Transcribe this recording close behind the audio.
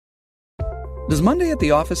Does Monday at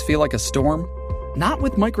the office feel like a storm? Not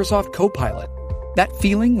with Microsoft Copilot. That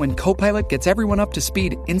feeling when Copilot gets everyone up to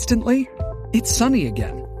speed instantly? It's sunny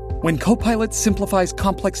again. When Copilot simplifies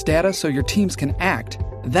complex data so your teams can act,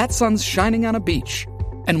 that sun's shining on a beach.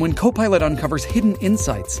 And when Copilot uncovers hidden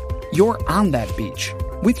insights, you're on that beach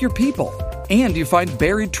with your people, and you find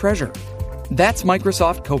buried treasure. That's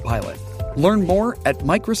Microsoft Copilot. Learn more at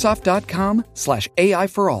Microsoft.com/AI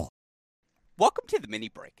for all. Welcome to the Mini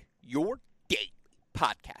Break, your daily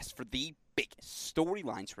podcast for the biggest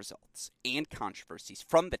storylines, results, and controversies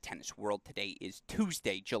from the tennis world. Today is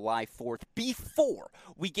Tuesday, July 4th. Before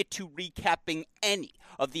we get to recapping any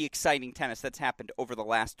of the exciting tennis that's happened over the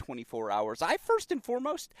last 24 hours, I first and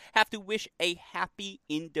foremost have to wish a happy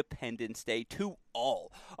Independence Day to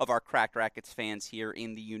all of our Cracked Racquets fans here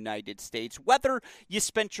in the United States. Whether you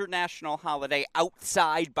spent your national holiday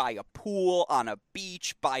outside by a pool, on a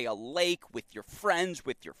beach, by a lake, with your friends,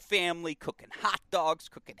 with your family, cooking hot dogs,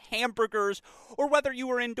 cooking hamburgers, or whether you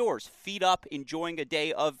were indoors, feet up, enjoying a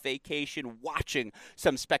day of vacation, watching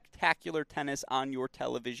some spectacular tennis on your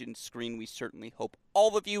television screen, we certainly hope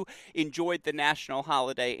all of you enjoyed the national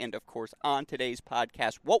holiday. And of course, on today's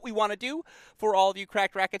podcast, what we want to do for all of you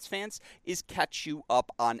Cracked Racquets fans is catch you up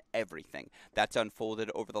on everything that's unfolded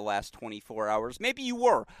over the last 24 hours. Maybe you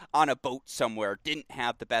were on a boat somewhere, didn't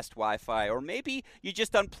have the best Wi-Fi, or maybe you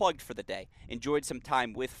just unplugged for the day, enjoyed some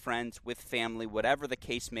time with friends, with family, whatever the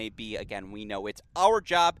case may be. Again, we know it's our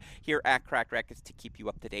job here at Cracked Racquets to keep you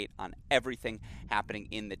up to date on everything happening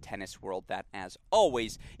in the tennis world. That, as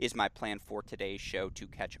always, is my plan for today's show, to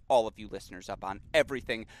catch all of you listeners up on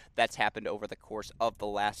everything that's happened over the course of the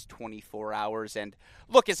last 24 hours. And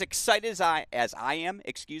look, as excited as I am,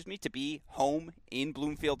 to be home in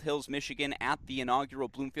Bloomfield Hills, Michigan at the inaugural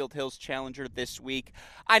Bloomfield Hills Challenger this week,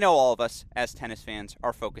 I know all of us as tennis fans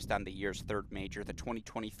are focused on the year's third major, the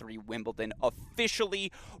 2023 Wimbledon,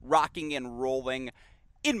 officially rocking and rolling.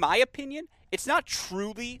 In my opinion, it's not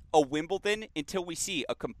truly a Wimbledon until we see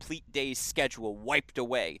a complete day's schedule wiped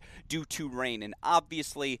away due to rain. And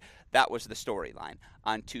obviously, that was the storyline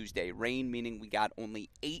on Tuesday. Rain, meaning we got only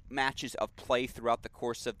 8 matches of play throughout the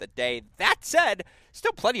course of the day. That said,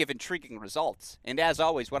 still plenty of intriguing results. And as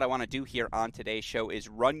always, what I want to do here on today's show is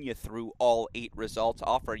run you through all 8 results,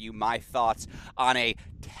 offer you my thoughts on a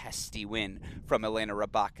testy win from Elena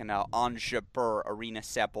Rybakina, Ons Jabeur, Aryna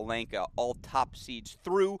Sabalenka, all top seeds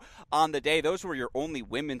through on the day. Those were your only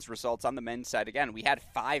women's results. On the men's side, again, we had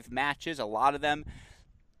 5 matches, a lot of them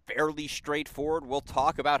fairly straightforward. We'll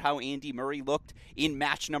talk about how Andy Murray looked in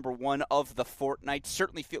match number 1 of the fortnight.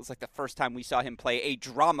 Certainly feels like the first time we saw him play a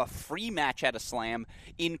drama-free match at a slam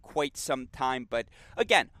in quite some time. But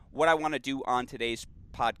again, what I want to do on today's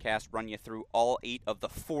podcast, run you through all 8 of the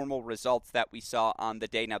formal results that we saw on the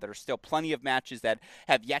day. Now, there are still plenty of matches that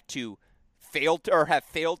have yet to failed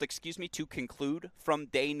to conclude from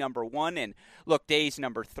day number 1. And look, day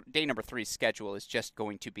number 3's schedule is just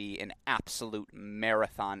going to be an absolute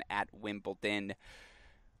marathon at Wimbledon.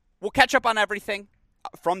 We'll catch up on everything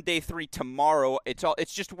from day 3 tomorrow.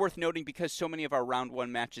 It's just worth noting, because so many of our round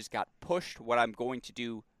 1 matches got pushed, what I'm going to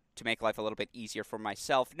do to make life a little bit easier for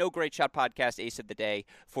myself. No Great Shot Podcast Ace of the Day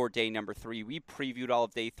for day number 3. We previewed all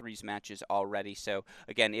of day 3's matches already. So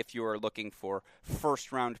again, if you are looking for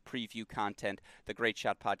first round preview content, the Great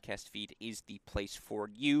Shot Podcast feed is the place for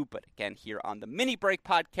you. But again, here on the Mini Break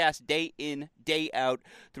Podcast, day in, day out,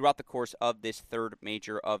 throughout the course of this third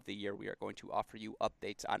major of the year, we are going to offer you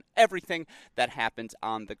updates on everything that happens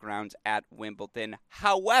on the grounds at Wimbledon.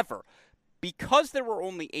 However, because there were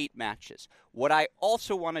only 8 matches, what I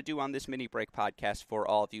also want to do on this Mini Break Podcast for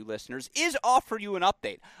all of you listeners is offer you an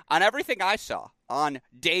update on everything I saw on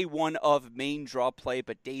day 1 of main draw play,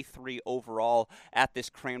 but day 3 overall at this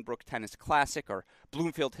Cranbrook Tennis Classic, or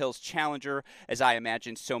Bloomfield Hills Challenger, as I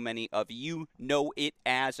imagine so many of you know it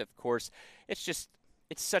as. Of course, it's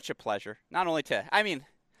such a pleasure, not only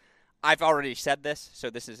I've already said this, so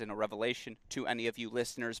this isn't a revelation to any of you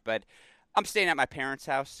listeners, but I'm staying at my parents'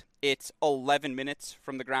 house. It's 11 minutes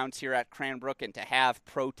from the grounds here at Cranbrook, and to have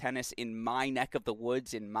pro tennis in my neck of the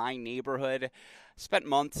woods, in my neighborhood, spent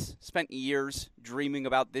years dreaming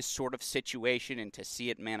about this sort of situation, and to see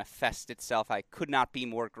it manifest itself, I could not be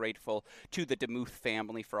more grateful to the DeMuth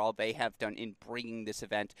family for all they have done in bringing this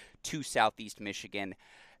event to Southeast Michigan.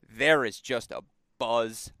 There is just a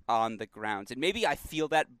buzz on the grounds, and maybe I feel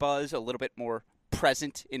that buzz a little bit more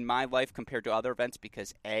present in my life compared to other events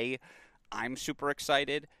because A, I'm super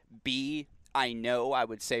excited. B, I know I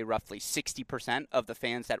would say roughly 60% of the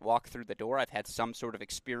fans that walk through the door I've had some sort of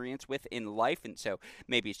experience with in life, and so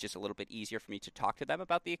maybe it's just a little bit easier for me to talk to them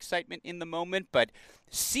about the excitement in the moment. But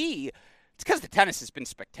C, It's because the tennis has been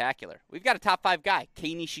spectacular. We've got a top 5 guy,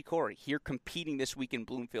 Kei Nishikori, here competing this week in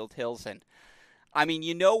Bloomfield Hills. And, I mean,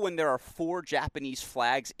 you know when there are 4 Japanese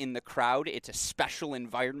flags in the crowd, it's a special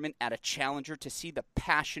environment at a challenger to see the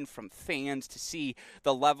passion from fans, to see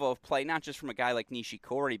the level of play, not just from a guy like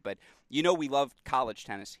Nishikori, but you know we love college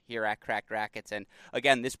tennis here at Cracked Racquets. And,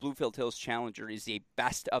 again, this Bloomfield Hills Challenger is the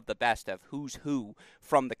best of who's who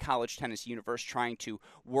from the college tennis universe trying to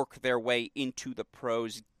work their way into the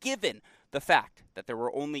pros, given the fact that there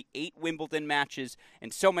were only 8 Wimbledon matches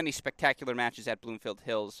and so many spectacular matches at Bloomfield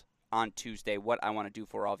Hills on Tuesday. What I want to do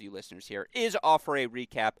for all of you listeners here is offer a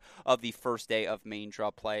recap of the first day of main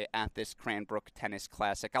draw play at this Cranbrook Tennis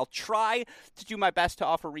Classic. I'll try to do my best to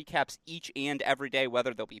offer recaps each and every day,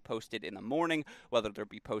 whether they'll be posted in the morning, whether they'll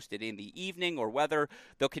be posted in the evening, or whether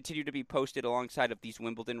they'll continue to be posted alongside of these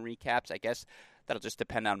Wimbledon recaps. I guess that'll just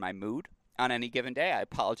depend on my mood on any given day. I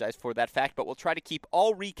apologize for that fact, but we'll try to keep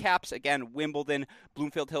all recaps, again, Wimbledon,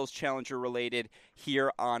 Bloomfield Hills Challenger related,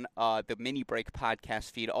 here on the Mini Break podcast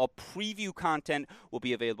feed. All preview content will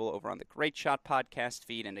be available over on the Great Shot podcast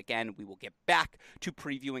feed, and again, we will get back to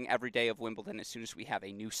previewing every day of Wimbledon as soon as we have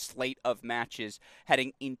a new slate of matches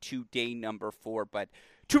heading into day number 4. But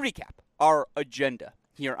to recap our agenda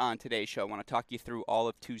here on today's show, I want to talk you through all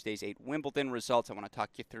of Tuesday's 8 Wimbledon results. I want to talk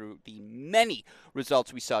you through the many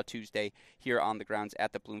results we saw Tuesday here on the grounds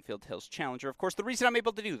at the Bloomfield Hills Challenger. Of course, the reason I'm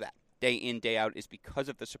able to do that day in, day out is because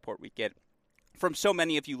of the support we get from so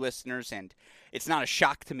many of you listeners, and it's not a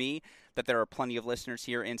shock to me that there are plenty of listeners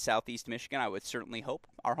here in Southeast Michigan. I would certainly hope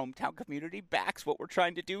our hometown community backs what we're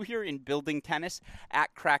trying to do here in building tennis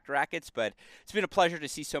at Cracked Racquets, but it's been a pleasure to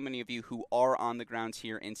see so many of you who are on the grounds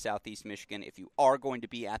here in Southeast Michigan. If you are going to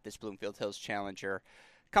be at this Bloomfield Hills Challenger,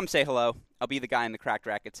 come say hello. I'll be the guy in the Cracked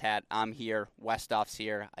Racquets hat. I'm here. Westhoff's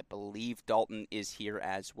here. I believe Dalton is here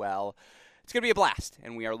as well. It's going to be a blast,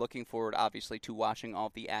 and we are looking forward, obviously, to watching all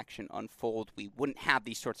of the action unfold. We wouldn't have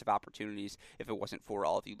these sorts of opportunities if it wasn't for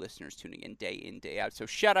all of you listeners tuning in, day out. So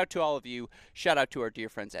shout out to all of you. Shout out to our dear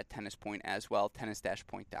friends at Tennis Point as well,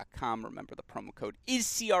 tennis-point.com. Remember, the promo code is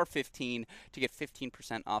CR15 to get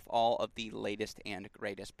 15% off all of the latest and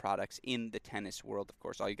greatest products in the tennis world. Of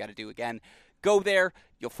course, all you got to do, again, go there,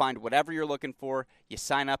 you'll find whatever you're looking for, you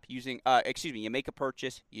sign up using, you make a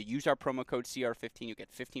purchase, you use our promo code CR15, you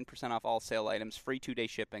get 15% off all sale items, free 2-day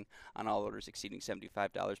shipping on all orders exceeding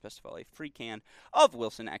 $75, best of all, a free can of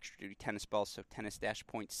Wilson Extra Duty tennis balls, so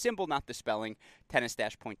tennis-point, symbol, not the spelling,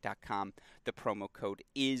 tennis-point.com, the promo code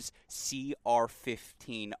is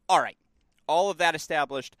CR15. All right, all of that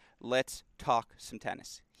established, let's talk some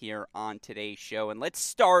tennis here on today's show, and let's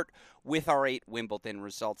start with our 8 Wimbledon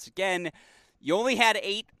results. Again, you only had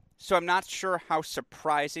 8, so I'm not sure how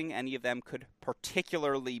surprising any of them could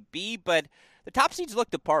particularly be, but the top seeds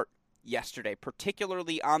looked apart yesterday,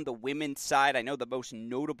 particularly on the women's side. I know the most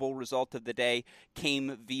notable result of the day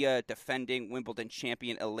came via defending Wimbledon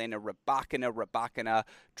champion Elena Rybakina. Rybakina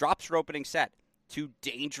drops her opening set to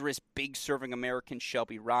dangerous, big-serving American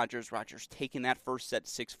Shelby Rogers. Rogers taking that first set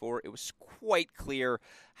 6-4. It was quite clear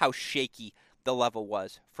how shaky the level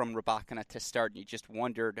was from Rybakina to start. And you just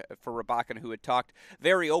wondered, for Rybakina, who had talked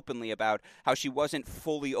very openly about how she wasn't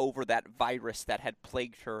fully over that virus that had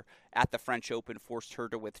plagued her at the French Open, forced her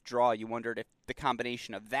to withdraw. You wondered if the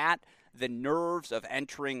combination of that, the nerves of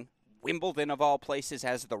entering Wimbledon of all places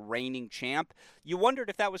as the reigning champ, you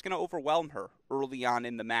wondered if that was going to overwhelm her early on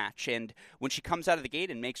in the match. And when she comes out of the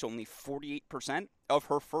gate and makes only 48% of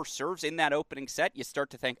her first serves in that opening set, you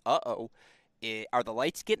start to think, are the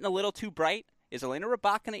lights getting a little too bright? Is Elena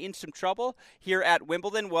Rybakina in some trouble here at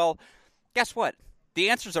Wimbledon? Well, guess what? The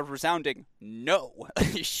answer's a resounding no.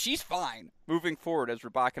 She's fine moving forward as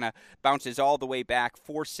Rybakina bounces all the way back,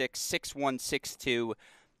 4-6, 6-1, 6-2.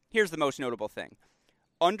 Here's the most notable thing.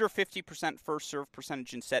 Under 50% first serve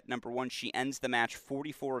percentage in set number 1. She ends the match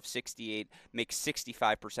 44 of 68, makes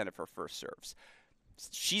 65% of her first serves.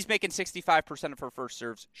 She's making 65% of her first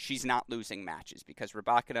serves. She's not losing matches because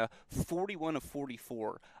Rybakina, 41 of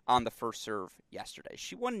 44 on the first serve yesterday.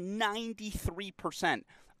 She won 93%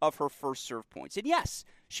 of her first serve points. And yes,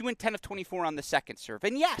 she went 10 of 24 on the second serve.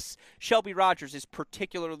 And yes, Shelby Rogers is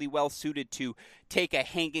particularly well suited to take a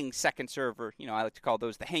hanging second serve, or, I like to call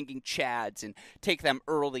those the hanging chads, and take them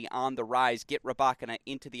early on the rise, get Rybakina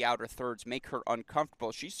into the outer thirds, make her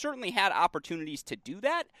uncomfortable. She certainly had opportunities to do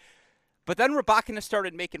that. But then Rybakina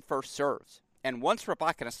started making first serves. And once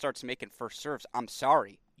Rybakina starts making first serves, I'm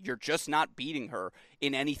sorry, you're just not beating her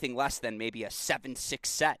in anything less than maybe a 7-6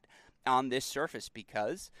 set on this surface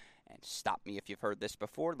because, and stop me if you've heard this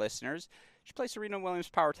before, listeners, She plays Serena Williams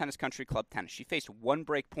Power Tennis Country Club Tennis. She faced one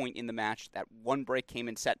break point in the match. That one break came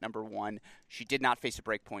in set number 1. She did not face a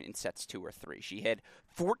break point in sets 2 or 3. She had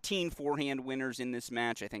 14 forehand winners in this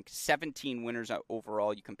match. I think 17 winners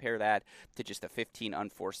overall. You compare that to just the 15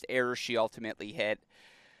 unforced errors she ultimately hit.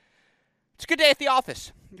 It's a good day at the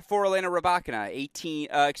office for Elena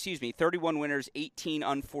Rybakina. 31 winners, 18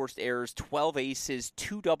 unforced errors, 12 aces,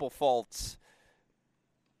 2 double faults.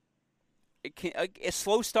 A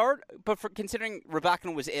slow start, but considering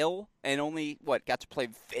Rybakina was ill and only, got to play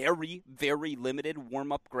very, very limited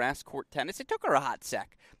warm-up grass court tennis, it took her a hot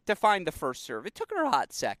sec to find the first serve. It took her a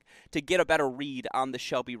hot sec to get a better read on the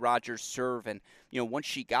Shelby Rogers serve, and, once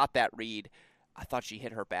she got that read, I thought she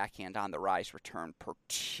hit her backhand on the rise return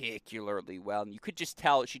particularly well. And you could just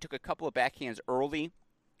tell she took a couple of backhands early.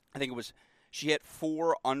 I think she hit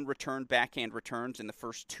 4 unreturned backhand returns in the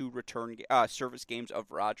first 2 service games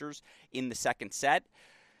of Rogers in the second set.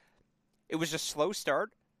 It was a slow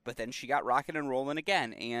start, but then she got rocking and rolling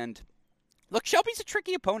again. And look, Shelby's a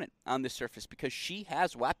tricky opponent on this surface because she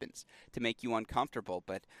has weapons to make you uncomfortable.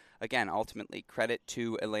 But again, ultimately, credit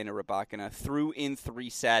to Elena Rybakina. Threw in 3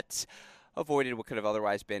 sets. Avoided what could have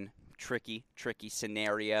otherwise been tricky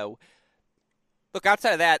scenario. Look,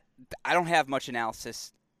 outside of that, I don't have much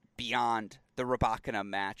analysis beyond the Rybakina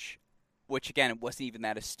match, which, again, it wasn't even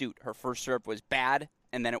that astute. Her first serve was bad,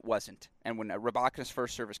 and then it wasn't. And when Rybakina's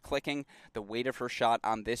first serve is clicking, the weight of her shot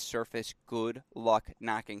on this surface, good luck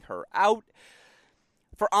knocking her out.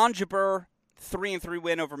 For Ons Jabeur, 3-3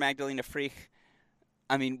 win over Magdalena Frich.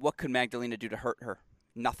 I mean, what could Magdalena do to hurt her?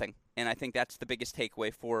 Nothing. And I think that's the biggest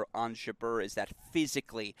takeaway for Ons Jabeur is that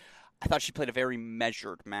physically, I thought she played a very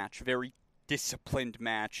measured match, very disciplined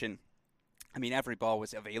match. And, I mean, every ball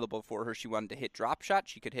was available for her. She wanted to hit drop shot.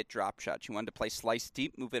 She could hit drop shot. She wanted to play slice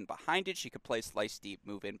deep, move in behind it. She could play slice deep,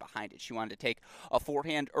 move in behind it. She wanted to take a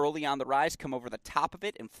forehand early on the rise, come over the top of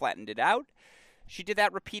it, and flattened it out. She did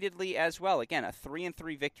that repeatedly as well. Again, a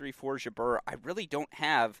 3-3 victory for Jabeur. I really don't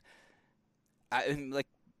have,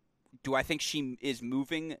 do I think she is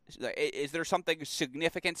moving? Is there something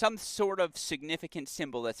significant, some sort of significant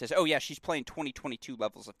symbol that says, oh yeah, she's playing 2022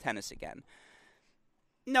 levels of tennis again?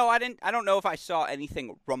 No, I don't know if I saw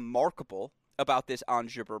anything remarkable about this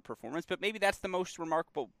Ons Jabeur performance, but maybe that's the most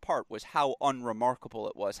remarkable part, was how unremarkable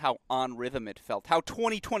it was, how on rhythm it felt, how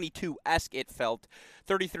 2022-esque it felt.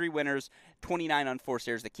 33 winners, 29 unforced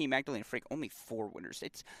errors. The key, Magdalena Frich, only 4 winners.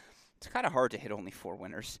 It's kind of hard to hit only 4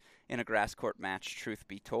 winners in a grass court match, truth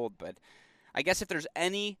be told. But I guess if there's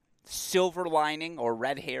any silver lining or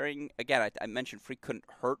red herring, again, I mentioned Frich couldn't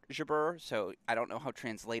hurt Jabeur, so I don't know how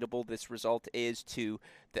translatable this result is to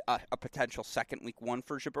a potential second week 1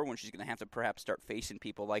 for Jabeur, when she's going to have to perhaps start facing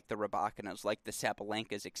people like the Rybakinas, like the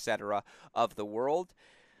Sabalenkas, etc. of the world.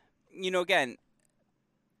 Again,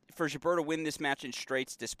 for Jabeur to win this match in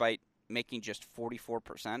straights despite making just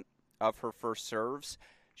 44% of her first serves,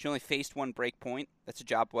 she only faced 1 break point. That's a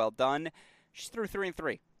job well done. She's through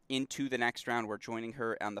 3-3 into the next round. We're joining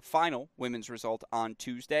her on the final women's result on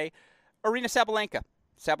Tuesday. Aryna Sabalenka.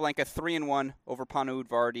 Sabalenka 3-1 over Panu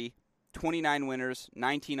Udvardi. 29 winners,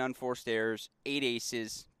 19 unforced errors, 8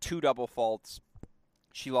 aces, 2 double faults.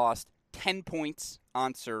 She lost 10 points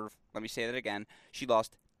on serve. Let me say that again. She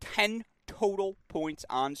lost 10 total points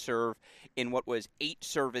on serve in what was 8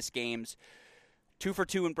 service games. 2 for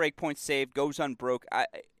 2 in break points saved, goes unbroke.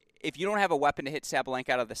 If you don't have a weapon to hit Sabalenka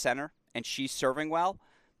out of the center and she's serving well,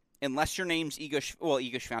 unless your name's Iga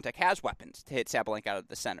Swiatek has weapons to hit Sabalenka out of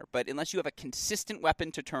the center, but unless you have a consistent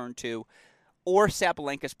weapon to turn to, or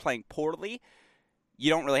Sabalenka's playing poorly,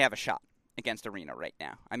 you don't really have a shot against Aryna right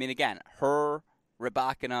now. I mean, again, her,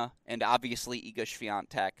 Rybakina, and obviously Iga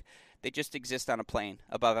Swiatek, they just exist on a plane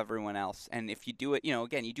above everyone else. And if you do it,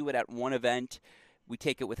 again, you do it at one event, we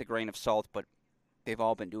take it with a grain of salt, but they've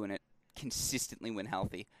all been doing it consistently when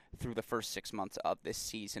healthy through the first 6 months of this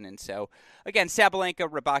season. And so, again, Sabalenka,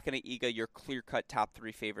 Rybakina, Iga, your clear-cut top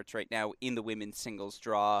 3 favorites right now in the women's singles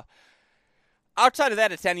draw. Outside of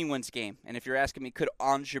that, it's anyone's game. And if you're asking me, could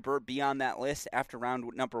Ons Jabeur be on that list after round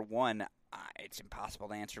number 1, it's impossible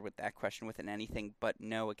to answer with that question with an anything but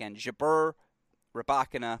no. Again, Jabeur,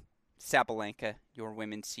 Rybakina, Sabalenka, your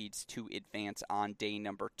women's seeds to advance on day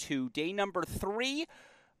number 2. Day number 2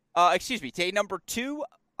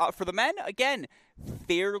 for the men, again,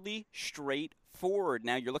 fairly straightforward.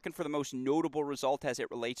 Now, you're looking for the most notable result as it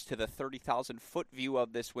relates to the 30,000-foot view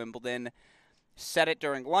of this Wimbledon. Said it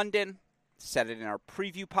during London, said it in our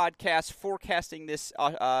preview podcast, forecasting this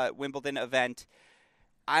Wimbledon event.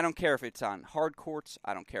 I don't care if it's on hard courts.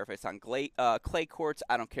 I don't care if it's on clay courts.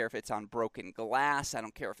 I don't care if it's on broken glass. I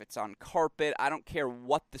don't care if it's on carpet. I don't care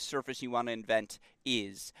what the surface you want to invent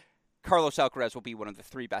is. Carlos Alcaraz will be one of the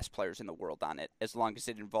 3 best players in the world on it, as long as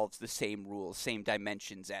it involves the same rules, same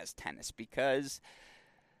dimensions as tennis. Because,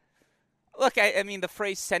 look, I mean, the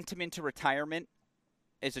phrase sent him into retirement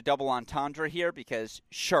is a double entendre here, because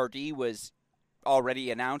Chardy was already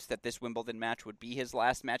announced that this Wimbledon match would be his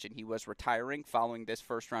last match, and he was retiring following this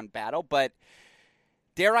first-round battle. But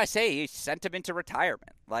dare I say, he sent him into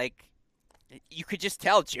retirement. Like, you could just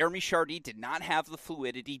tell Jeremy Chardy did not have the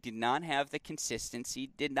fluidity, did not have the consistency,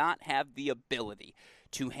 did not have the ability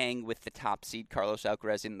to hang with the top seed Carlos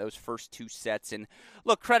Alcaraz in those first 2 sets. And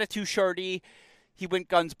look, credit to Chardy. He went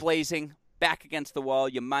guns blazing, back against the wall.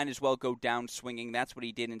 You might as well go down swinging. That's what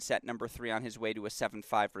he did in set number 3 on his way to a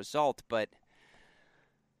 7-5 result. But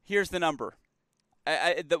here's the number.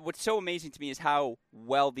 What's so amazing to me is how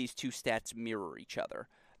well these 2 stats mirror each other.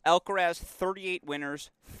 Alcaraz, 38 winners,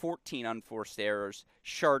 14 unforced errors.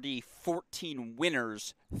 Chardy, 14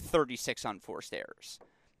 winners, 36 unforced errors.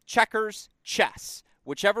 Checkers, chess.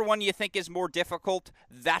 Whichever one you think is more difficult,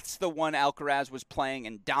 that's the one Alcaraz was playing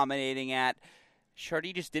and dominating at.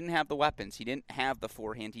 Chardy just didn't have the weapons. He didn't have the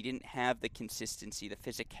forehand. He didn't have the consistency, the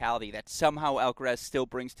physicality that somehow Alcaraz still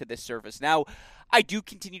brings to this surface. Now, I do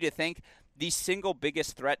continue to think the single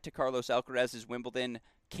biggest threat to Carlos Alcaraz's Wimbledon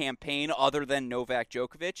campaign, other than Novak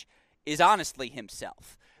Djokovic, is honestly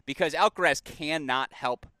himself. Because Alcaraz cannot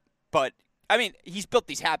help but, I mean, he's built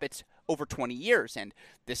these habits over 20 years, and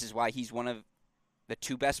this is why he's one of the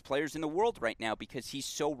 2 best players in the world right now, because he's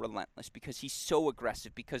so relentless, because he's so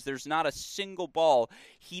aggressive, because there's not a single ball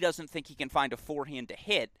he doesn't think he can find a forehand to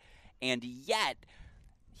hit, and yet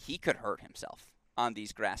he could hurt himself on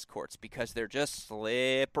these grass courts because they're just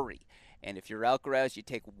slippery. And if you're Alcaraz, you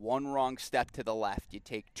take 1 wrong step to the left, you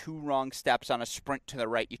take 2 wrong steps on a sprint to the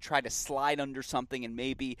right, you try to slide under something and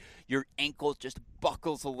maybe your ankle just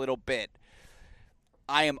buckles a little bit.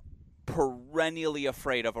 I am perennially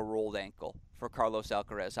afraid of a rolled ankle for Carlos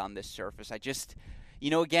Alcaraz on this surface. I just,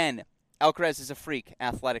 again, Alcaraz is a freak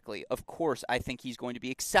athletically. Of course, I think he's going to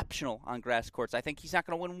be exceptional on grass courts. I think he's not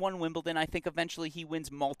going to win 1 Wimbledon. I think eventually he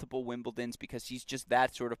wins multiple Wimbledons because he's just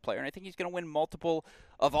that sort of player. And I think he's going to win multiple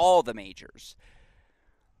of all the majors,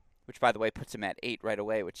 which, by the way, puts him at 8 right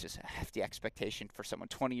away, which is a hefty expectation for someone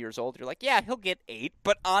 20 years old. You're like, yeah, he'll get 8.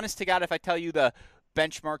 But honest to God, if I tell you the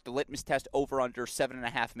benchmark, the litmus test, over under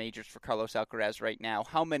 7.5 majors for Carlos Alcaraz right now,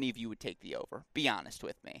 how many of you would take the over? Be honest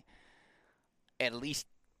with me. At least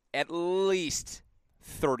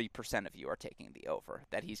 30% of you are taking the over,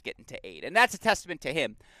 that he's getting to 8. And that's a testament to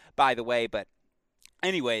him, by the way. But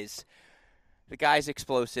anyways, the guy's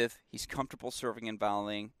explosive. He's comfortable serving and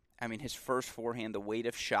volleying. I mean, his first forehand, the weight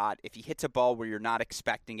of shot, if he hits a ball where you're not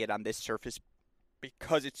expecting it on this surface,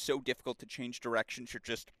 because it's so difficult to change directions, you're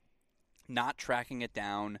just not tracking it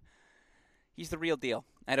down. He's the real deal.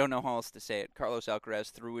 I don't know how else to say it. Carlos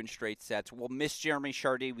Alcaraz through in straight sets. We'll miss Jeremy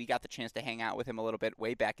Chardy. We got the chance to hang out with him a little bit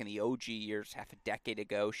way back in the OG years, half a decade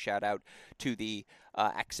ago. Shout out to the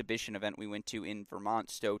exhibition event we went to in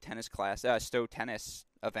Vermont, Stowe Tennis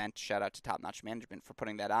event. Shout out to Top Notch Management for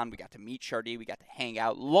putting that on. We got to meet Chardy. We got to hang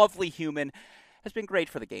out. Lovely human. Has been great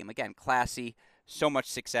for the game. Again, classy. So much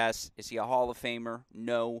success. Is he a Hall of Famer?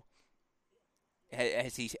 No.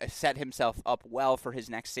 Has he set himself up well for his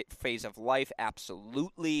next phase of life?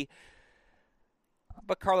 Absolutely.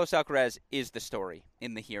 But Carlos Alcaraz is the story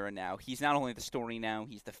in the here and now. He's not only the story now,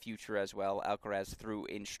 he's the future as well. Alcaraz through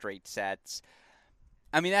in straight sets.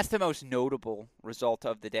 I mean, that's the most notable result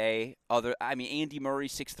of the day. Andy Murray,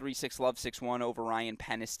 6-3, 6-love, 6-1 over Ryan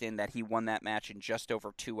Peniston, that he won that match in just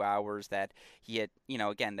over 2 hours, that he had,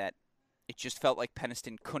 that it just felt like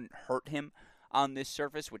Peniston couldn't hurt him on this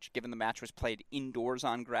surface, which, given the match was played indoors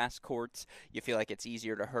on grass courts, you feel like it's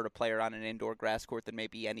easier to hurt a player on an indoor grass court than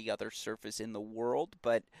maybe any other surface in the world.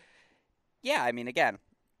 But, yeah, I mean, again,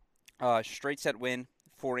 straight set win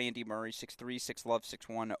for Andy Murray, 6-3, 6-love,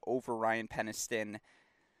 6-1 over Ryan Peniston.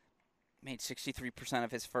 Made 63%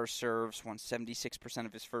 of his first serves, won 76%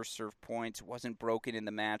 of his first serve points, wasn't broken in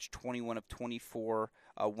the match, 21 of 24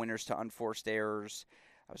 winners to unforced errors.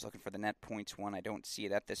 I was looking for the net points one. I don't see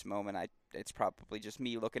it at this moment. It's probably just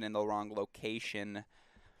me looking in the wrong location.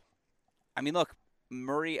 I mean, look,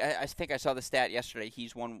 Murray. I think I saw the stat yesterday.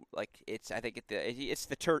 He's won it's at least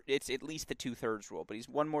the 2/3 rule, but he's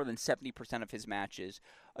won more than 70% of his matches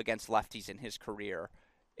against lefties in his career.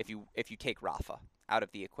 If you take Rafa out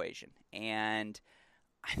of the equation, and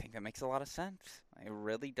I think that makes a lot of sense. It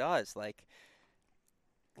really does.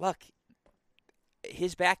 Look,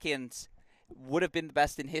 his backhands would have been the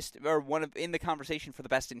best in history, or in the conversation for the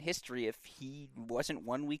best in history, if he wasn't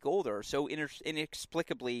 1 week older, or so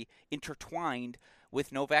inexplicably intertwined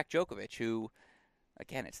with Novak Djokovic, who,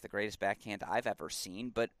 Again, it's the greatest backhand I've ever seen,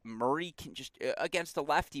 but Murray can just, against the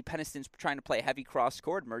lefty, Peniston's trying to play a heavy cross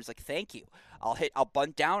court. Murray's like, thank you. I'll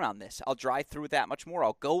bunt down on this. I'll drive through that much more.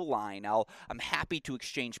 I'll go line. I'm happy to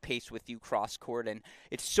exchange pace with you cross court. And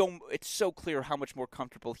it's so clear how much more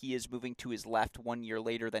comfortable he is moving to his left 1 year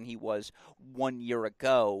later than he was 1 year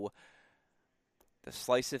ago. The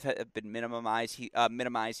slices have been minimized. He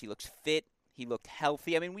looks fit. He looked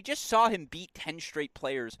healthy. I mean, we just saw him beat 10 straight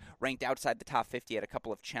players ranked outside the top 50 at a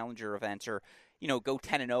couple of challenger events, or, go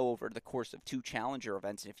 10-0 over the course of 2 challenger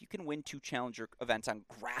events. And if you can win 2 challenger events on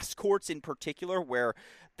grass courts in particular, where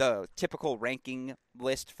the typical ranking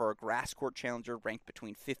list for a grass court challenger ranked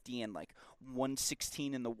between 50 and like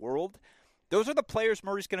 116 in the world, those are the players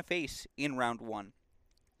Murray's going to face in round 1.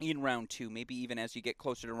 In round 2, maybe even as you get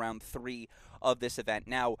closer to round 3 of this event.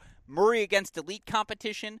 Now, Murray against elite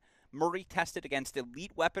competition, Murray tested against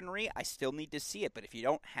elite weaponry. I still need to see it, but if you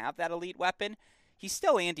don't have that elite weapon, he's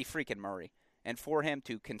still Andy freaking Murray. And for him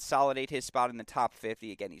to consolidate his spot in the top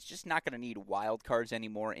 50, again, he's just not going to need wild cards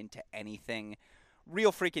anymore into anything.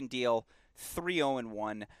 Real freaking deal.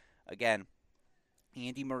 3-0-1. Again,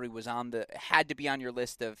 Andy Murray had to be on your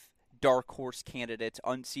list of dark horse candidates,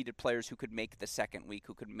 unseeded players who could make the second week,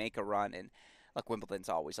 who could make a run. And look, Wimbledon's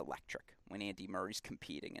always electric when Andy Murray's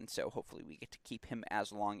competing, and so hopefully we get to keep him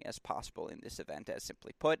as long as possible in this event. As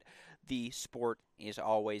simply put, the sport is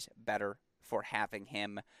always better for having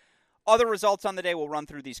him. Other results on the day, we'll run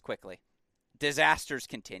through these quickly. Disasters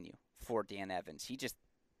continue for Dan Evans.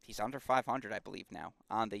 He's under 500, I believe, now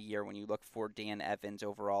on the year when you look for Dan Evans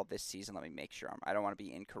overall this season. Let me make sure. I don't want to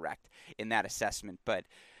be incorrect in that assessment, but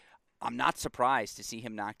I'm not surprised to see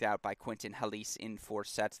him knocked out by Quentin Halys in 4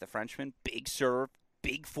 sets. The Frenchman, big serve,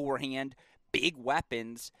 big forehand, big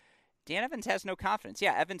weapons. Dan Evans has no confidence.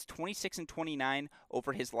 Yeah, Evans 26-29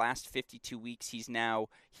 over his last 52 weeks. He's now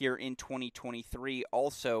here in 2023.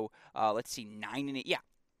 Also, 9-8. Yeah,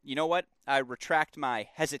 you know what? I retract my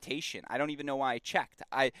hesitation. I don't even know why I checked.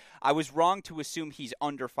 I was wrong to assume he's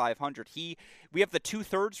under 500. We have the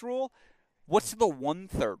 2/3 rule. What's the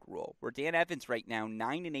 1/3 rule? Where Dan Evans right now,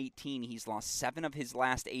 9-18. He's lost 7 of his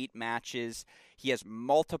last 8 matches. He has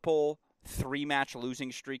multiple 3-match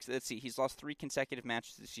losing streaks. Let's see, he's lost 3 consecutive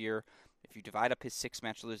matches this year. If you divide up his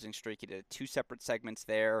 6-match losing streak, he did 2 separate segments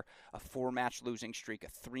there, a 4-match losing streak, a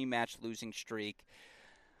 3-match losing streak.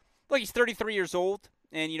 Look, he's 33 years old.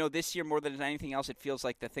 And, this year more than anything else, it feels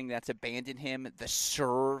like the thing that's abandoned him, the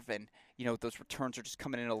serve, and, those returns are just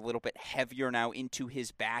coming in a little bit heavier now into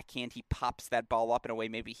his backhand. He pops that ball up in a way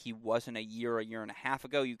maybe he wasn't a year and a half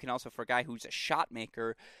ago. You can also, for a guy who's a shot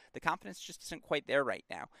maker, the confidence just isn't quite there right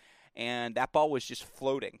now. And that ball was just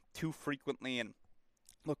floating too frequently. And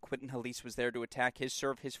look, Quentin Halys was there to attack his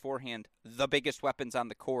serve, his forehand, the biggest weapons on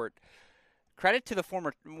the court. Credit to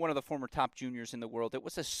one of the former top juniors in the world. It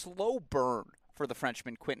was a slow burn for the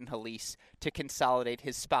Frenchman Quentin Halys to consolidate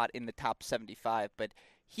his spot in the top 75, but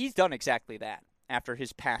he's done exactly that after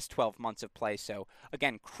his past 12 months of play. So,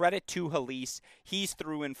 again, credit to Halys. He's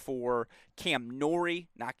through in 4. Cam Norrie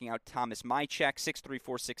knocking out Thomas Mychek, 6-3,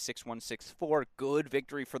 4-6, 6-1, 6-4. Good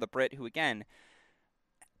victory for the Brit, who, again,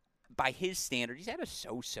 by his standard, he's had a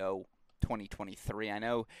so-so 2023. I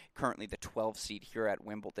know currently the 12 seed here at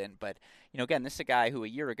Wimbledon, but again, this is a guy who a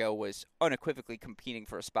year ago was unequivocally competing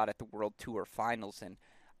for a spot at the World Tour Finals, and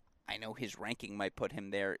I know his ranking might put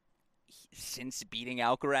him there. Since beating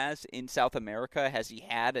Alcaraz in South America, has he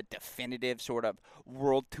had a definitive sort of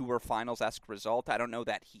World Tour Finals-esque result? I don't know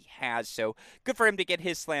that he has, so good for him to get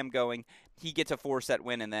his slam going. He gets a 4-set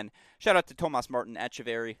win, and then shout out to Tomas Martin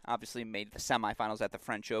Echeverry, obviously made the semifinals at the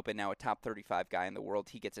French Open, now a top 35 guy in the world.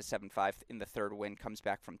 He gets a 7-5 in the 3rd win, comes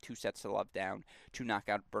back from 2 sets to love down to knock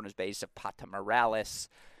out Bernas Bez of Pata Morales.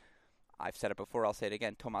 I've said it before, I'll say it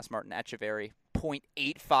again, Tomas Martin Echeverry,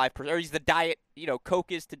 0.85%, or he's the diet,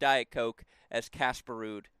 Coke is to Diet Coke as Casper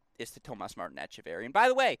Ruud is to Tomas Martin Echeverry. And by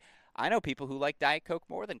the way, I know people who like Diet Coke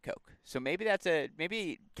more than Coke. So maybe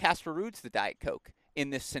Casper Ruud's the Diet Coke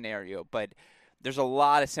in this scenario, but there's a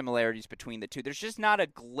lot of similarities between the two. There's just not a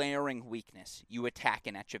glaring weakness you attack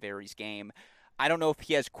in Echeverry's game. I don't know if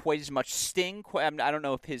he has quite as much sting. I don't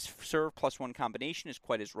know if his serve +1 combination is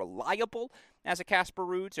quite as reliable as a Casper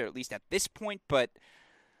Ruud's, or at least at this point, but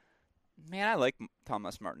man, I like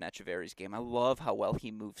Tomas Martin Echeverry's game. I love how well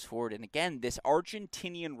he moves forward. And again, this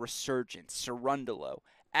Argentinian resurgence, Cerundolo,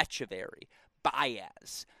 Echeverry,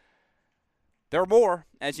 Baez. There are more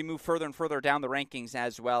as you move further and further down the rankings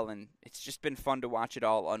as well, and it's just been fun to watch it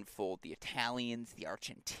all unfold. The Italians, the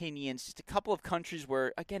Argentinians, just a couple of countries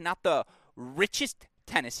where, again, not the richest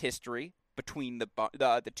tennis history between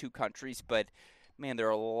the two countries, but man, there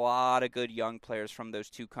are a lot of good young players from those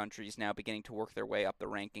two countries now beginning to work their way up the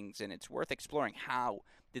rankings, and it's worth exploring how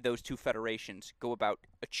did those two federations go about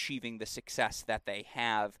achieving the success that they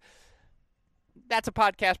have. That's a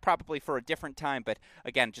podcast probably for a different time, but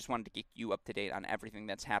again, just wanted to get you up to date on everything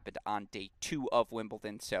that's happened on day 2 of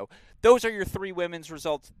Wimbledon. So those are your 3 women's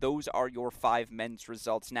results. Those are your 5 men's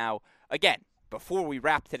results. Now, again, before we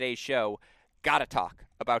wrap today's show, gotta talk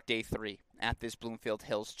about day 3 at this Bloomfield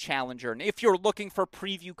Hills Challenger. And if you're looking for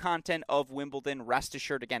preview content of Wimbledon, rest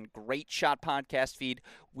assured, again, Great Shot podcast feed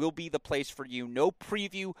will be the place for you. No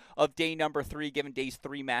preview of day number 3, given day's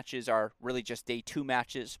 3 matches are really just day 2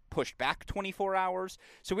 matches pushed back 24 hours.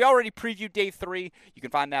 So we already previewed day 3. You can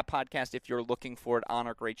find that podcast if you're looking for it on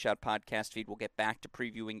our Great Shot podcast feed. We'll get back to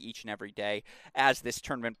previewing each and every day as this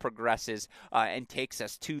tournament progresses and takes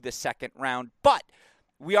us to the second round. But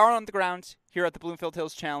we are on the grounds here at the Bloomfield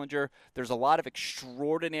Hills Challenger. There's a lot of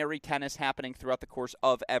extraordinary tennis happening throughout the course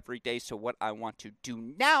of every day. So what I want to do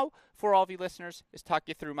now for all of you listeners is talk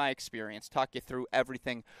you through my experience, talk you through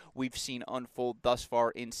everything we've seen unfold thus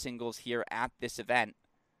far in singles here at this event.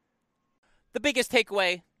 The biggest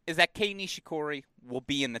takeaway is that Kei Nishikori will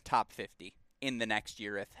be in the top 50 in the next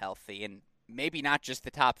year if healthy. And maybe not just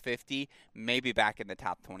the top 50, maybe back in the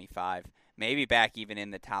top 25, maybe back even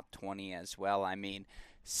in the top 20 as well. I mean,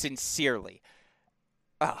 sincerely,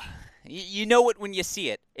 you know it when you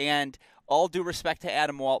see it. And all due respect to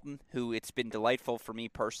Adam Walton, who it's been delightful for me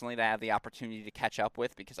personally to have the opportunity to catch up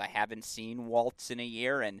with because I haven't seen Waltz in a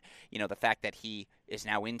year. And, you know, the fact that he is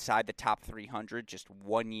now inside the top 300 just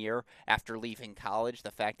 1 year after leaving college,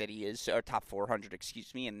 the fact that he is, or top 400,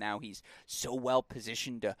 excuse me, and now he's so well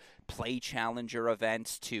positioned to play challenger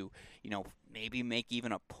events to, you know, maybe make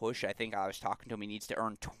even a push. I think I was talking to him, he needs to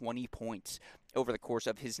earn 20 points over the course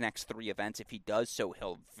of his next 3 events. If he does so,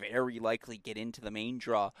 he'll very likely get into the main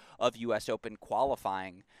draw of U.S. Open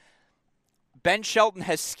qualifying. Ben Shelton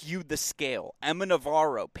has skewed the scale. Emma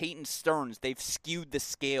Navarro, Peyton Stearns, they've skewed the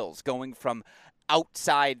scales going from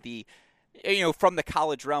outside the, you know, from the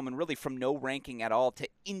college realm and really from no ranking at all to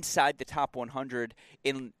inside the top 100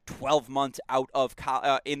 in 12 months out of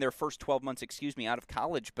in their first 12 months, out of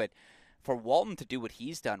college. But for Walton to do what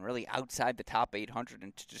he's done, really outside the top 800,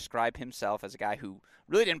 and to describe himself as a guy who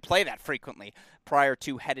really didn't play that frequently prior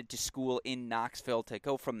to headed to school in Knoxville, to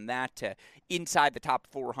go from that to inside the top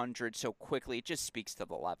 400 so quickly, it just speaks to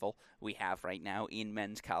the level we have right now in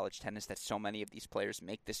men's college tennis, that so many of these players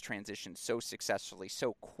make this transition so successfully,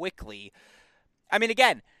 so quickly. I mean,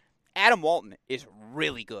 again, Adam Walton is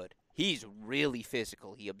really good. He's really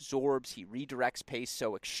physical. He absorbs, he redirects pace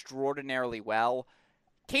so extraordinarily well.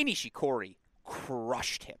 Kei Nishikori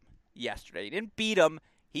crushed him yesterday. He didn't beat him,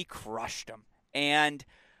 he crushed him. And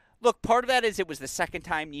look, part of that is it was the second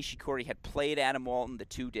time Nishikori had played Adam Walton. The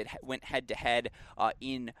two went head-to-head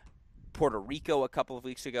in Puerto Rico a couple of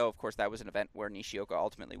weeks ago. Of course, that was an event where Nishioka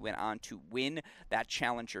ultimately went on to win that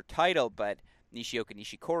challenger title, but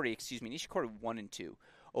Nishikori won in 2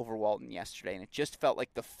 over Walton yesterday, and it just felt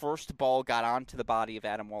like the first ball got onto the body of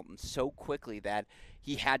Adam Walton so quickly that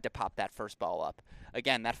he had to pop that first ball up.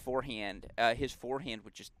 Again, that forehand, his forehand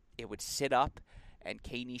would sit up, and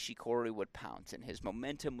Kei Nishikori would pounce, and his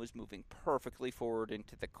momentum was moving perfectly forward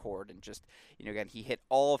into the court, and just, you know, again, he hit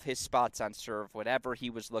all of his spots on serve. Whatever he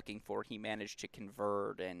was looking for, he managed to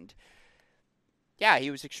convert, and yeah,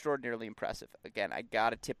 he was extraordinarily impressive. Again, I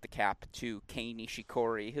got to tip the cap to Kei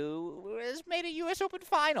Nishikori, who has made a U.S. Open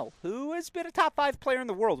final, who has been a top 5 player in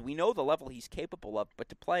the world. We know the level he's capable of, but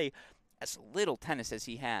to play as little tennis as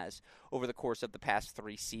he has over the course of the past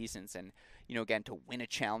 3 seasons, and, you know, again, to win a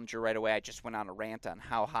challenger right away. I just went on a rant on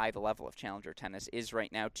how high the level of challenger tennis is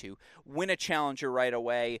right now. To win a challenger right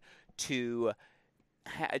away, to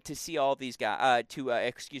see all these guys,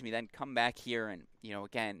 then come back here and, you know,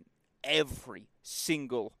 again, every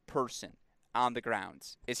single person on the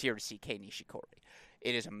grounds is here to see Kei Nishikori.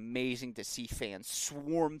 It is amazing to see fans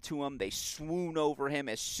swarm to him. They swoon over him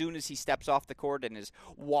as soon as he steps off the court and is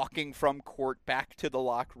walking from court back to the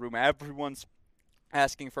locker room. Everyone's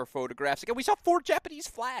asking for photographs. Again, we saw 4 Japanese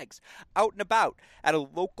flags out and about at a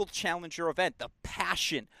local challenger event. The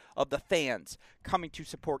passion of the fans coming to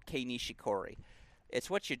support Kei Nishikori. It's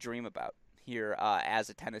what you dream about here as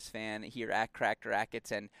a tennis fan here at Cracked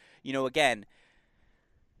Rackets. And, you know, again,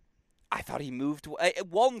 I thought he moved.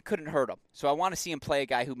 Walton couldn't hurt him. So I want to see him play a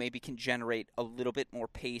guy who maybe can generate a little bit more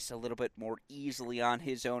pace, a little bit more easily on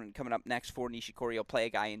his own. And coming up next for Nishikori, he'll play a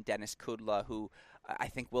guy in Dennis Kudla, who I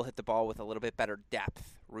think will hit the ball with a little bit better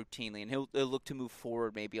depth routinely. And he'll look to move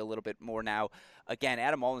forward maybe a little bit more now. Again,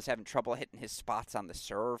 Adam Walton's having trouble hitting his spots on the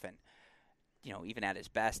serve. And even at his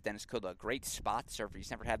best, Denis Kudla, great spot server.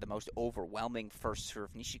 He's never had the most overwhelming first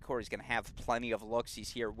serve. Nishikori's going to have plenty of looks.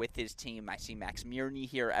 He's here with his team. I see Max Mirny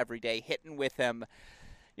here every day hitting with him.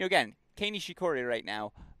 Again, Kei Nishikori right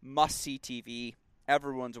now, must-see TV.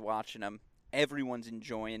 Everyone's watching him. Everyone's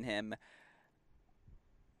enjoying him.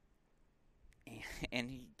 And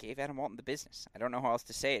he gave Adam Walton the business. I don't know how else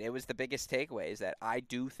to say it. It was the biggest takeaway, is that I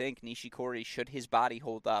do think Nishikori, should his body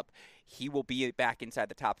hold up, he will be back inside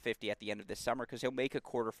the top 50 at the end of this summer, because he'll make a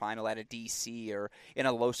quarterfinal at a DC or in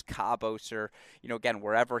a Los Cabos or, again,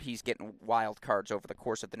 wherever he's getting wild cards over the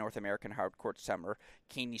course of the North American hardcourt summer.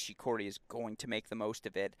 Kei Nishikori is going to make the most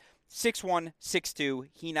of it. 6-1, 6-2.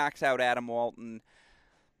 He knocks out Adam Walton.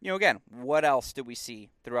 Again, what else did we see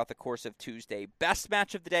throughout the course of Tuesday? Best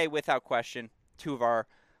match of the day, without question. Two of our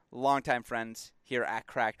longtime friends here at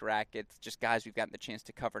Cracked Racquets, just guys we've gotten the chance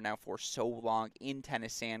to cover now for so long, in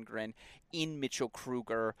Tennis Sandgren, in Mitchell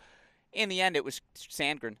Kruger. In the end, it was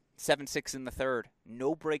Sandgren, 7-6 in the third.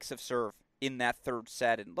 No breaks of serve in that third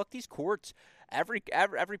set. And look, these courts, every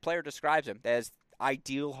player describes them as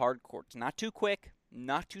ideal hard courts. Not too quick,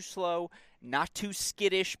 not too slow, not too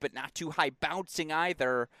skittish, but not too high bouncing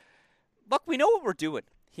either. Look, we know what we're doing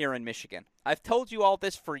here in Michigan. I've told you all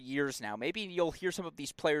this for years now. Maybe you'll hear some of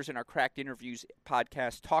these players in our Cracked Interviews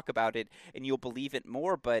podcast talk about it, and you'll believe it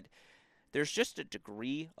more, but there's just a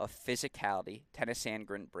degree of physicality Tennis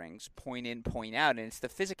Sandgren brings, point in, point out, and it's the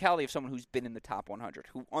physicality of someone who's been in the top 100,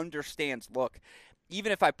 who understands, look,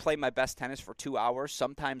 even if I play my best tennis for 2 hours,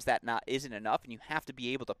 sometimes that isn't enough, and you have to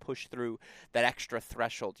be able to push through that extra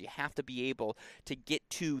threshold. You have to be able to get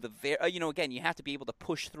to again, you have to be able to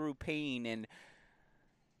push through pain, and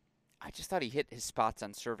I just thought he hit his spots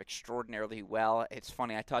on serve extraordinarily well. It's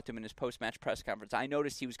funny, I talked to him in his post-match press conference. I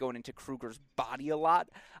noticed he was going into Kruger's body a lot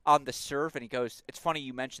on the serve, and he goes, it's funny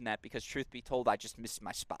you mentioned that, because truth be told, I just missed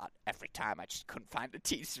my spot every time. I just couldn't find the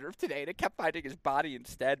tee serve today, and I kept finding his body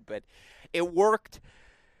instead, but it worked.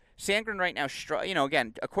 Sandgren right now,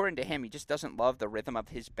 again, according to him, he just doesn't love the rhythm of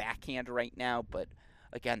his backhand right now, but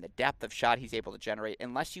again, the depth of shot he's able to generate,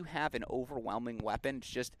 unless you have an overwhelming weapon,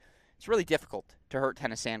 it's really difficult to hurt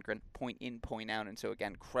Tennis Sandgren, point in, point out. And so,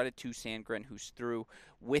 again, credit to Sandgren, who's through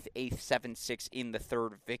with a 7-6 in the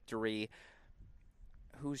third victory.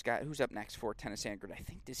 Who's up next for Tennis Sandgren? I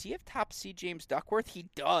think, does he have top seed James Duckworth? He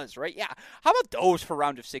does, right? Yeah. How about those for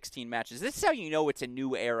round of 16 matches? This is how you know it's a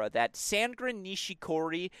new era, that Sandgren,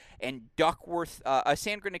 Nishikori, and Duckworth,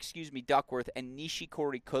 Duckworth and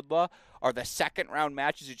Nishikori Kudla are the second round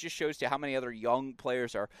matches. It just shows you how many other young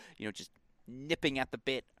players are, just nipping at the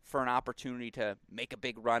bit for an opportunity to make a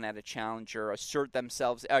big run at a challenger,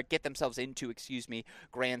 get themselves into,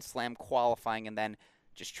 Grand Slam qualifying, and then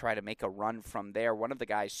just try to make a run from there. One of the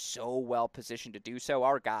guys so well positioned to do so,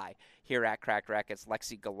 our guy here at Cracked Racquets,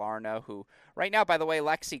 Lexi Galarno, who right now, by the way,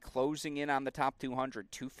 Lexi closing in on the top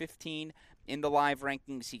 200, 215 in the live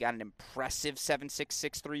rankings. He got an impressive 7-6,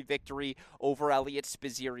 6-3 victory over Elliot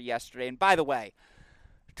Spizzirri yesterday. And by the way,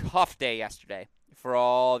 tough day yesterday for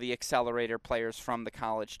all the accelerator players from the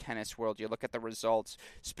college tennis world. You look at the results.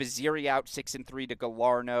 Spizzirri out 6-3 to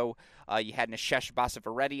Galarno. You had Nishesh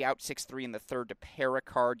Basavireddy out 6-3 in the third to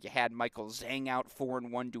Pericard. You had Michael Zhang out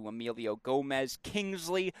 4-1 to Emilio Gomez.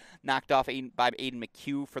 Kingsley knocked off by Aiden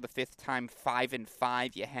McHugh for the fifth time,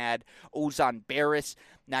 5-5. You had Ozan Barris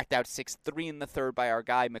knocked out 6-3 in the third by our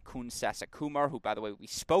guy Mukund Sasakumar, who, by the way, we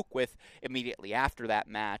spoke with immediately after that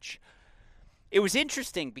match. It was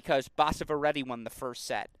interesting because Basavireddy won the first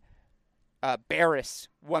set. Barris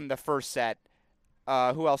won the first set.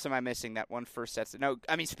 Who else am I missing that won first set? No,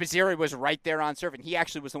 Spizzirri was right there on serve, and he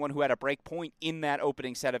actually was the one who had a break point in that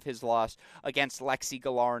opening set of his loss against Lexi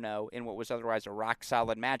Galarno in what was otherwise a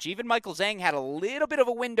rock-solid match. Even Michael Zhang had a little bit of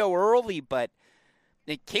a window early, but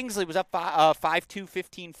Kingsley was up 5-2,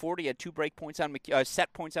 15-40, had 2 break points on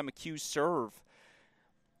set points on McHugh's serve.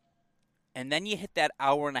 And then you hit that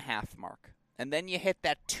hour-and-a-half mark. And then you hit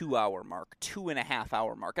that 2-hour mark,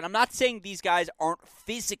 2.5-hour mark. And I'm not saying these guys aren't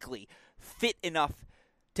physically fit enough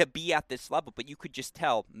to be at this level, but you could just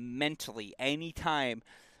tell mentally anytime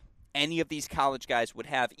any of these college guys would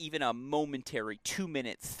have even a momentary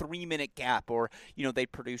 2-minute, 3-minute gap, or,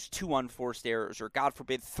 they'd produce 2 unforced errors, or God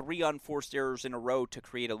forbid 3 unforced errors in a row to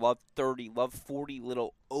create a love 30, love 40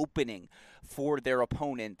 little opening for their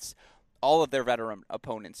opponents. All of their veteran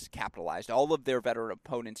opponents capitalized. All of their veteran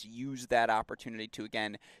opponents used that opportunity to,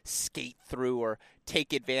 again, skate through or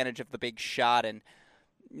take advantage of the big shot. And,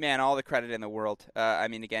 man, all the credit in the world.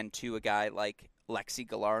 Again, to a guy like Lexi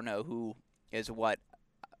Galarno, who is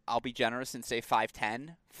I'll be generous and say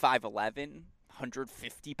 5'10", 5'11",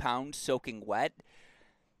 150 pounds soaking wet.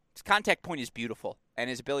 His contact point is beautiful, and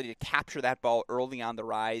his ability to capture that ball early on the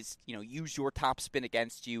rise, use your top spin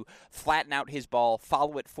against you, flatten out his ball,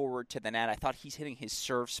 follow it forward to the net. I thought he's hitting his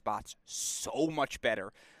serve spots so much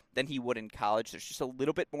better than he would in college. There's just a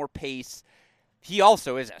little bit more pace. He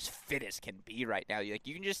also is as fit as can be right now. You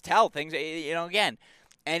can just tell things, again,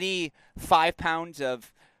 any 5 pounds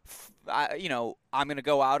of, I'm going to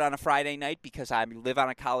go out on a Friday night because I live on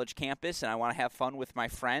a college campus and I want to have fun with my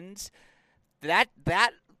friends. That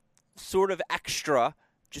sort of extra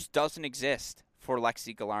just doesn't exist for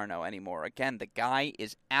Lexi Galarneau anymore. Again, the guy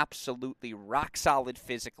is absolutely rock solid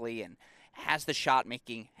physically and has the shot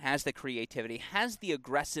making, has the creativity, has the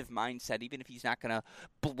aggressive mindset, even if he's not going to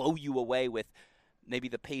blow you away with maybe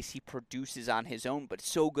the pace he produces on his own, but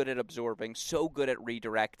so good at absorbing, so good at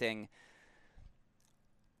redirecting.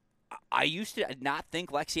 I used to not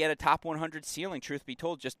think Lexi had a top 100 ceiling, truth be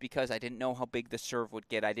told, just because I didn't know how big the serve would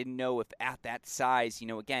get. I didn't know if at that size,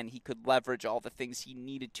 again, he could leverage all the things he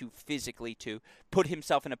needed to physically to put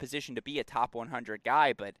himself in a position to be a top 100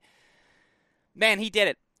 guy. But, man, he did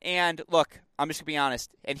it. And, look, I'm just going to be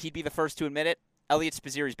honest, and he'd be the first to admit it, Elliot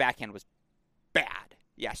Spizzirri's backhand was bad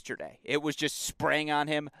yesterday. It was just spraying on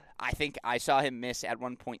him. I think I saw him miss at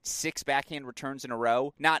one point 6 backhand returns in a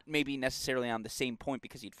row. Not maybe necessarily on the same point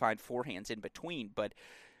because he'd find forehands in between, but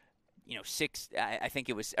 6. I think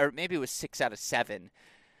it was, or maybe it was 6 out of 7.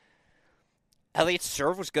 Elliot's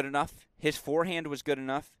serve was good enough. His forehand was good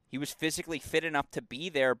enough. He was physically fit enough to be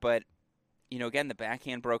there, but again, the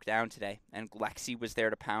backhand broke down today, and Lexi was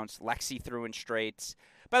there to pounce. Lexi threw in straights.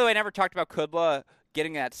 By the way, I never talked about Kudla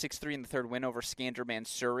getting that 6-3 in the third win over Skander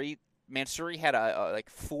Mansouri. Mansouri had like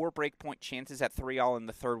 4 breakpoint chances at 3-all in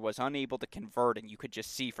the third, was unable to convert, and you could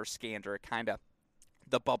just see for Skander,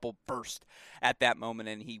 the bubble burst at that moment,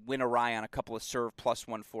 and he went awry on a couple of serve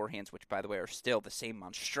 +1 forehands, which, by the way, are still the same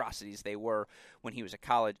monstrosities they were when he was a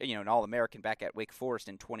college, an All-American back at Wake Forest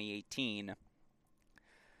in 2018.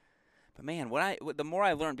 But, man, the more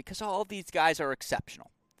I learn, because all of these guys are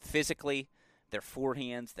exceptional physically, their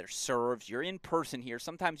forehands, their serves. You're in person here.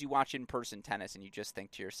 Sometimes you watch in-person tennis and you just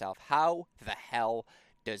think to yourself, how the hell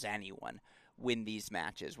does anyone win these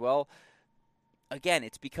matches? Well, again,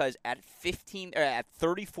 it's because at 30-40,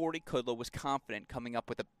 Kudla was confident coming up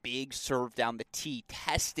with a big serve down the tee,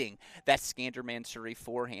 testing that Skander Mansouri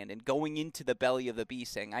forehand and going into the belly of the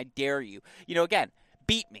beast saying, I dare you. Again,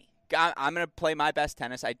 beat me. I'm going to play my best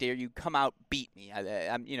tennis. I dare you. Come out, beat me.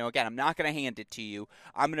 I'm not going to hand it to you.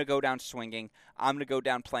 I'm going to go down swinging. I'm going to go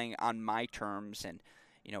down playing on my terms. And,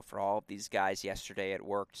 for all of these guys yesterday, it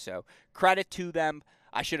worked. So credit to them.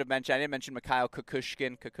 I didn't mention Mikhail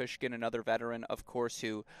Kukushkin. Kukushkin, another veteran, of course,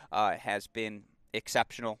 who has been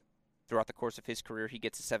exceptional throughout the course of his career. He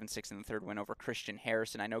gets a 7-6 in the third win over Christian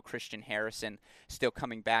Harrison. I know Christian Harrison still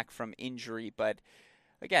coming back from injury, but,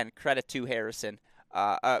 again, credit to Harrison.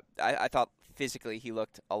 I thought physically he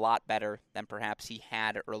looked a lot better than perhaps he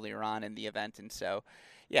had earlier on in the event. And so,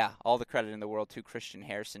 yeah, all the credit in the world to Christian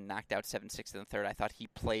Harrison. Knocked out 7-6 in the third. I thought he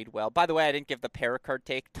played well. By the way, I didn't give the Perricard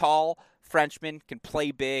take. Tall Frenchman, can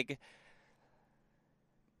play big.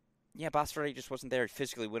 Yeah, Basaveretti just wasn't there. He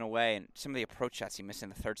physically went away. And some of the approach shots he missed in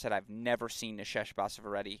the third set, I've never seen Nishesh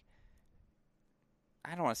Basaveretti.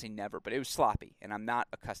 I don't want to say never, but it was sloppy, and I'm not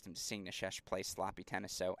accustomed to seeing Nishesh play sloppy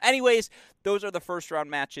tennis. So, anyways, those are the first-round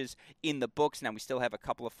matches in the books. Now, we still have a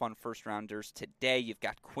couple of fun first-rounders today. You've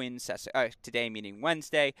got today meaning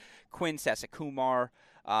Wednesday, Quinn Sasikumar,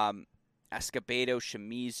 Escobedo,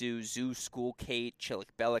 Shimizu, Zhu Schoolkate, Chilik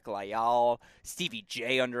Belik Layal, Stevie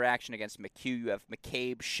J under action against McHugh. You have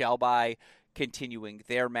McCabe, Shelby continuing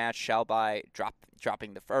their match. Shelby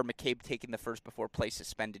McCabe taking the first before play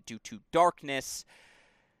suspended due to darkness.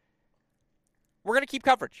 We're going to keep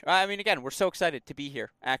coverage. Again, we're so excited to be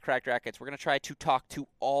here at Cracked Racquets. We're going to try to talk to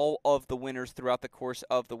all of the winners throughout the course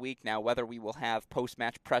of the week. Now, whether we will have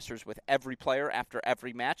post-match pressers with every player after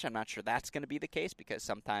every match, I'm not sure that's going to be the case because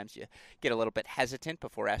sometimes you get a little bit hesitant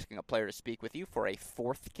before asking a player to speak with you for a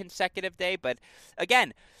 4th consecutive day. But,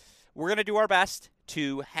 again, we're going to do our best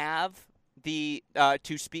to have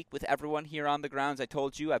to speak with everyone here on the grounds. I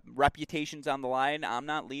told you, reputation's on the line. I'm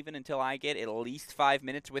not leaving until I get at least 5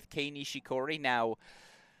 minutes with Kei Nishikori. Now,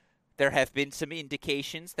 there have been some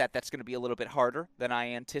indications that that's going to be a little bit harder than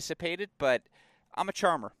I anticipated, but I'm a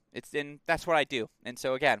charmer. That's what I do. And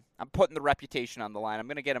so, again, I'm putting the reputation on the line. I'm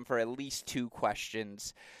going to get him for at least 2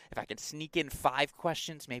 questions. If I can sneak in 5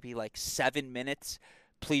 questions, maybe like 7 minutes,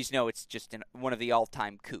 please know it's just one of the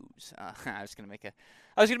all-time coups. I was going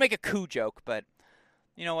to make a coup joke, but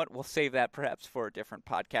you know what? We'll save that perhaps for a different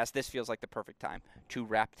podcast. This feels like the perfect time to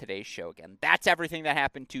wrap today's show again. That's everything that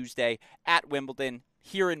happened Tuesday at Wimbledon.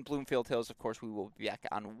 Here in Bloomfield Hills, of course, we will be back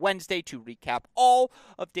on Wednesday to recap all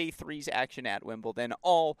of Day 3's action at Wimbledon,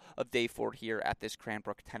 all of Day 4 here at this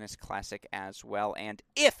Cranbrook Tennis Classic as well. And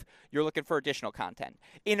if you're looking for additional content,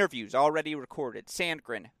 interviews already recorded,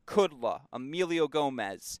 Sandgren, Kudla, Emilio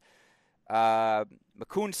Gomez, Mukund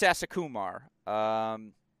Sasakumar,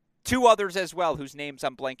 two others as well whose names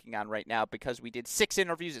I'm blanking on right now because we did 6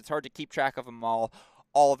 interviews. It's hard to keep track of them all.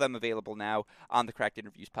 All of them available now on the Cracked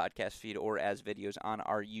Interviews podcast feed or as videos on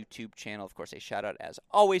our YouTube channel. Of course, a shout-out, as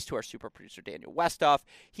always, to our super producer, Daniel Westoff.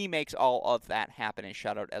 He makes all of that happen. A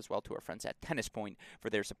shout-out as well to our friends at Tennis Point for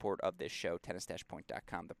their support of this show,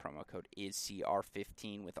 tennis-point.com. The promo code is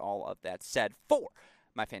CR15. With all of that said, for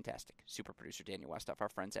my fantastic super producer, Daniel Westoff, our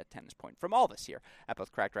friends at Tennis Point, from all of us here at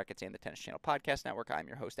both Cracked Racquets and the Tennis Channel Podcast Network, I'm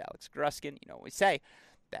your host, Alex Gruskin. You know what we say.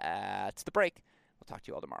 That's the break. We'll talk to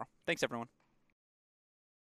you all tomorrow. Thanks, everyone.